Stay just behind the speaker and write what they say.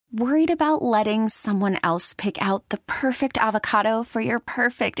Worried about letting someone else pick out the perfect avocado for your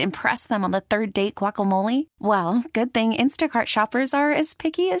perfect impress them on the third date guacamole? Well, good thing Instacart shoppers are as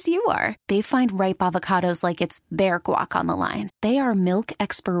picky as you are. They find ripe avocados like it's their guac on the line. They are milk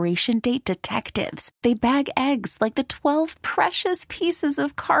expiration date detectives. They bag eggs like the 12 precious pieces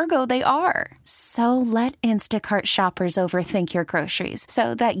of cargo they are. So let Instacart shoppers overthink your groceries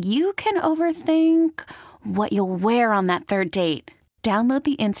so that you can overthink what you'll wear on that third date. Download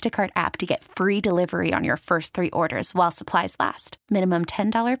the Instacart app to get free delivery on your first 3 orders while supplies last. Minimum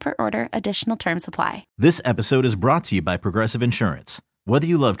 $10 per order. Additional terms apply. This episode is brought to you by Progressive Insurance. Whether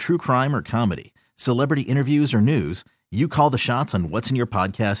you love true crime or comedy, celebrity interviews or news, you call the shots on what's in your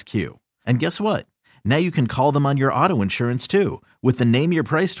podcast queue. And guess what? Now you can call them on your auto insurance too with the Name Your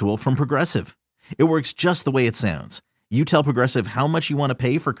Price tool from Progressive. It works just the way it sounds. You tell Progressive how much you want to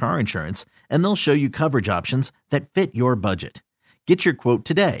pay for car insurance, and they'll show you coverage options that fit your budget. Get your quote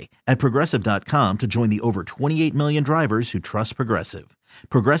today at Progressive.com to join the over 28 million drivers who trust Progressive.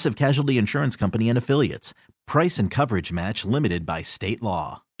 Progressive Casualty Insurance Company and Affiliates. Price and coverage match limited by state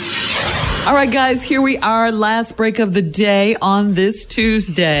law. All right, guys, here we are. Last break of the day on this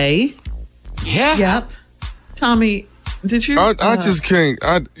Tuesday. Yeah. Yep. Tommy, did you? I just can't.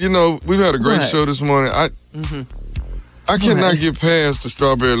 We've had a great show this morning. I cannot get past the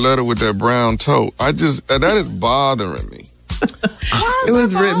strawberry letter with that brown toe. That is bothering me. It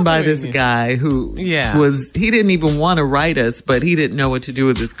was written by this guy who he didn't even want to write us, but he didn't know what to do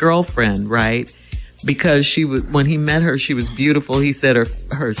with his girlfriend, right? Because when he met her, she was beautiful. He said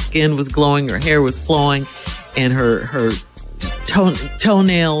her skin was glowing, her hair was flowing, and her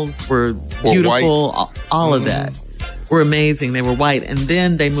toenails were beautiful. All of that were amazing. They were white. And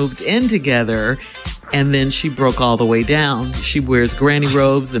then they moved in together. And then she broke all the way down. She wears granny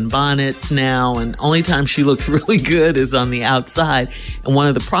robes and bonnets now. And only time she looks really good is on the outside. And one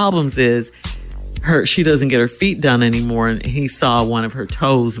of the problems is she doesn't get her feet done anymore. And he saw one of her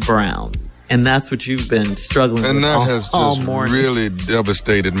toes brown. And that's what you've been struggling with all morning. And that has just really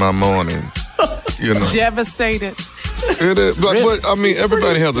devastated my morning. Devastated. It is. But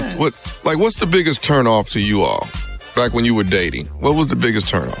everybody has what's the biggest turnoff to you all? Back when you were dating, what was the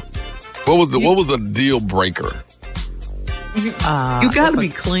biggest turnoff? What was a deal breaker? You got to be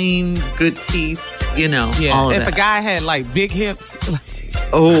clean, good teeth, all of that. If a guy had big hips.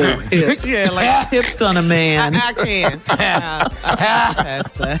 Hips. Hips on a man. I can.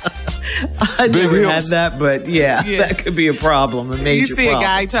 That's that. I never had that, but that could be a problem. You see a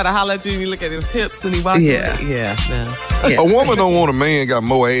guy try to holler at you and you look at his hips and he walks away. A woman don't want a man got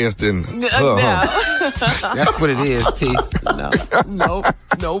more ass than her. No. That's what it is, T.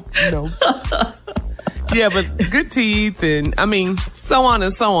 Nope. Yeah, but good teeth and, so on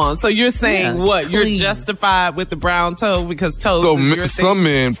and so on. So you're saying what? You're justified with the brown toe because toes is your thing? Some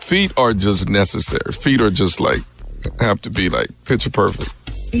men, feet are just necessary. Feet are just have to be picture perfect.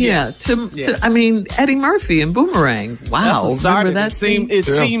 Yeah. Eddie Murphy and Boomerang. Wow. Remember that scene? It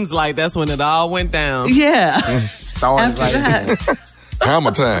seems like that's when it all went down. Yeah. Started after that.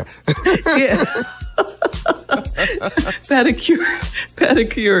 Hammer time. Yeah.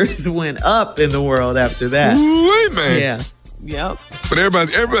 Pedicures went up in the world after that. Wait, man. Yeah. Yep. But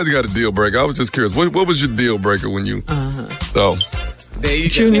everybody's got a deal breaker. I was just curious. What was your deal breaker when you? So. There you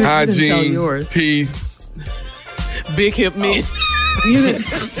Junior, go. Hygiene, teeth, big hip men. You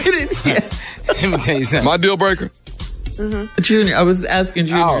didn't. Let me tell you something. My deal breaker. Junior, I was asking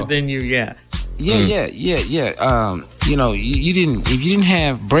Junior. Then you, Yeah. You didn't. If you didn't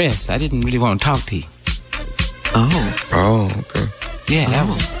have breasts, I didn't really want to talk to you. Oh, okay. Yeah, that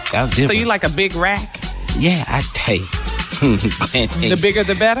was different. So you like a big rack? Yeah, I tell you. The bigger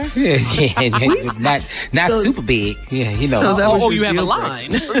the better? Yeah. Not super big. Yeah, So you have a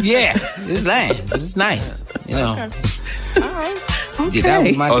line. Yeah, it's line, but it's nice. Okay. All right. Okay. Yeah, that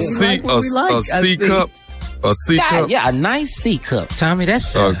was my a C cup. A C cup. Yeah, a nice C cup, Tommy.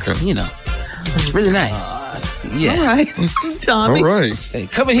 That's okay. It's really nice. Yeah. All right, Tommy. All right. Hey,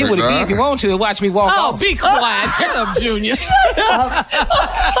 come in here with a B if you want to and watch me walk off. Oh, be quiet. Shut up, Junior.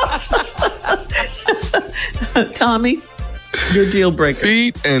 Tommy, your deal breaker.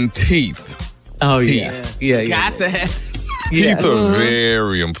 Feet and teeth. Oh, yeah. Got to have. Teeth are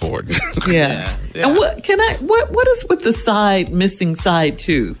very important. Yeah. And what is with the missing side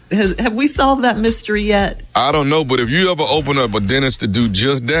tooth? Have we solved that mystery yet? I don't know, but if you ever open up a dentist to do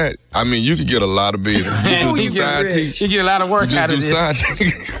just that, you could get a lot of business. You get a lot of work out of this.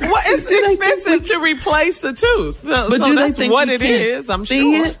 Well, it's expensive to replace the tooth. But do they think what we it can't is? I'm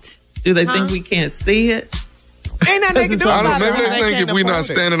see sure. it? Do they think we can't see it? Ain't nothing they can do about it. Maybe they think if we're not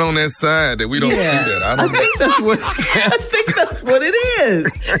standing on that side that we don't see that. I think that's what it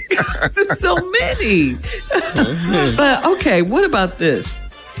is. There's so many. But okay, what about this?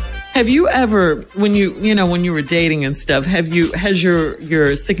 Have you ever, when you were dating and stuff, has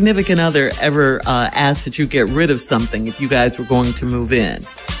your significant other ever asked that you get rid of something if you guys were going to move in?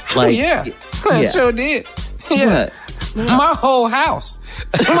 Like, I sure did. Yeah. What? My whole house.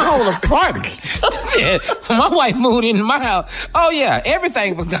 My whole apartment. My wife moved into my house. Oh, yeah.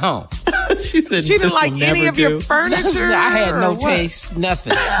 Everything was gone. She said she didn't like any of your furniture? I had no taste.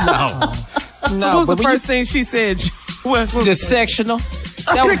 Nothing. No. So what was the first thing she said? The sectional.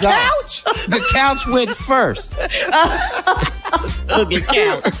 That was couch? The couch went first. Ugly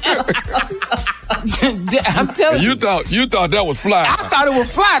couch. I'm telling you. You thought that was fly. I thought it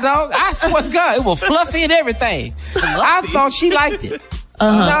was fly, dog. I swear to God, it was fluffy and everything. I thought she liked it.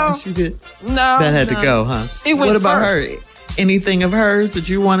 No, she did. No, that had to go, huh? It went What about first. her? Anything of hers that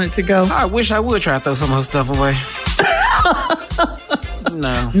you wanted to go? I wish I would try to throw some of her stuff away.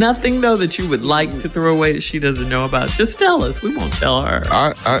 No. Nothing, though, that you would like to throw away that she doesn't know about? Just tell us. We won't tell her.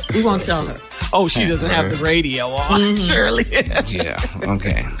 We won't tell her. Oh, she doesn't have the radio on, Shirley. Yeah,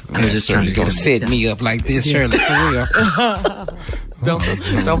 okay. You're just trying to set me up like this, Shirley, for real.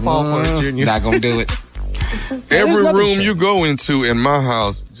 Don't fall for it, Junior. Not gonna do it. Every room you go into in my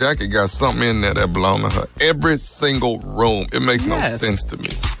house, Jackie got something in there that belongs to her. Every single room. It makes no sense to me.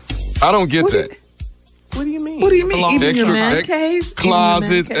 I don't get that. What do you mean? What do you mean? Even your man cave?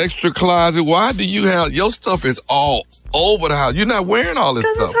 Closets, extra closet. Why do you have your stuff is all over the house? You're not wearing all this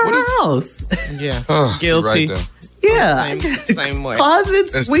stuff. It's her house. Yeah. Guilty. Right yeah. Same way.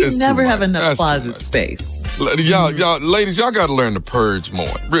 Closets, we never have enough That's closet space. Y'all, ladies, y'all got to learn to purge more.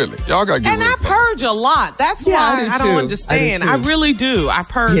 Really. Y'all got to get And rid I of something. purge a lot. That's why I don't understand. I really do. I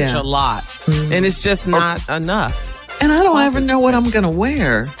purge a lot. And it's just not enough. And I don't ever know what I'm going to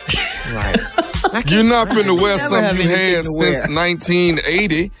wear. Right. You're not finna wear something you had since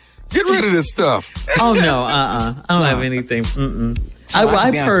 1980. Get rid of this stuff. Oh, no. I don't have anything.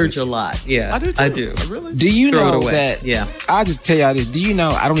 I purge a lot. Yeah, I do. Really? Do you Throw it know away. that? Yeah. I'll just tell y'all this. Do you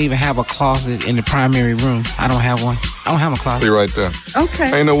know I don't even have a closet in the primary room? I don't have one. I don't have a closet. Be right there.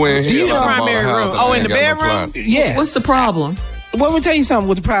 Okay. Ain't no way in here. The primary room. Oh, in the bedroom? Yes. What's the problem? Well, let me tell you something.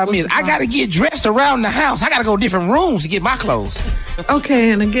 What the problem is, I got to get dressed around the house. I got to go different rooms to get my clothes.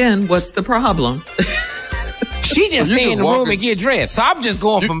 Okay, and again, what's the problem? She just stay in the room and get dressed. So I'm just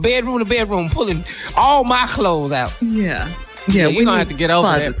going from bedroom to bedroom, pulling all my clothes out. Yeah, you're going to have to get over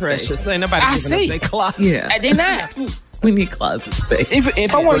that, Precious. Ain't nobody giving up their closet. Yeah. They're not. We need closet space.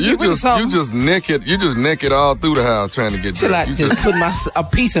 If I want to get rid of something. You just naked all through the house trying to get till I dressed. just put a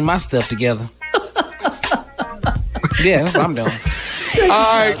piece of my stuff together. Yeah, that's what I'm doing. All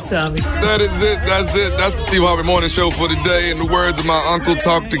right, that is it. That's it. That's the Steve Harvey Morning Show for today. In the words of my uncle,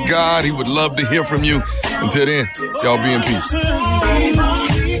 talk to God. He would love to hear from you. Until then, y'all be in peace.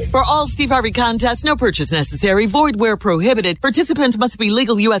 For all Steve Harvey contests, no purchase necessary, void where prohibited. Participants must be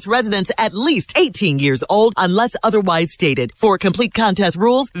legal U.S. residents at least 18 years old unless otherwise stated. For complete contest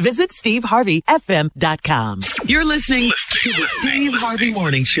rules, visit SteveHarveyFM.com. You're listening to the Steve Harvey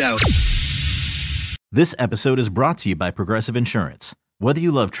Morning Show. This episode is brought to you by Progressive Insurance. Whether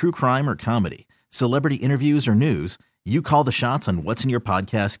you love true crime or comedy, celebrity interviews or news, you call the shots on what's in your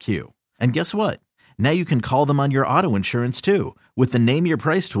podcast queue. And guess what? Now you can call them on your auto insurance too with the Name Your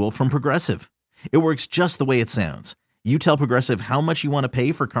Price tool from Progressive. It works just the way it sounds. You tell Progressive how much you want to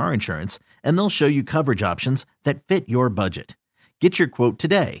pay for car insurance, and they'll show you coverage options that fit your budget. Get your quote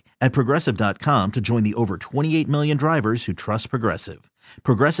today at Progressive.com to join the over 28 million drivers who trust Progressive.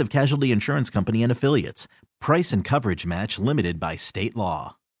 Progressive Casualty Insurance Company and Affiliates. Price and coverage match limited by state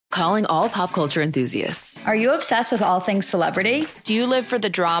law. Calling all pop culture enthusiasts. Are you obsessed with all things celebrity? Do you live for the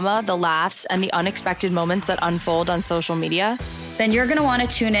drama, the laughs, and the unexpected moments that unfold on social media? Then you're going to want to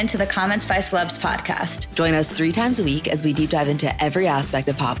tune in to the Comments by Celebs podcast. Join us 3 times a week as we deep dive into every aspect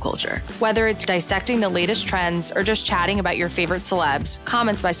of pop culture. Whether it's dissecting the latest trends or just chatting about your favorite celebs,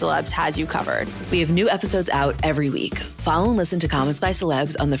 Comments by Celebs has you covered. We have new episodes out every week. Follow and listen to Comments by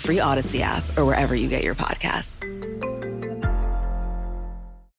Celebs on the free Odyssey app or wherever you get your podcasts.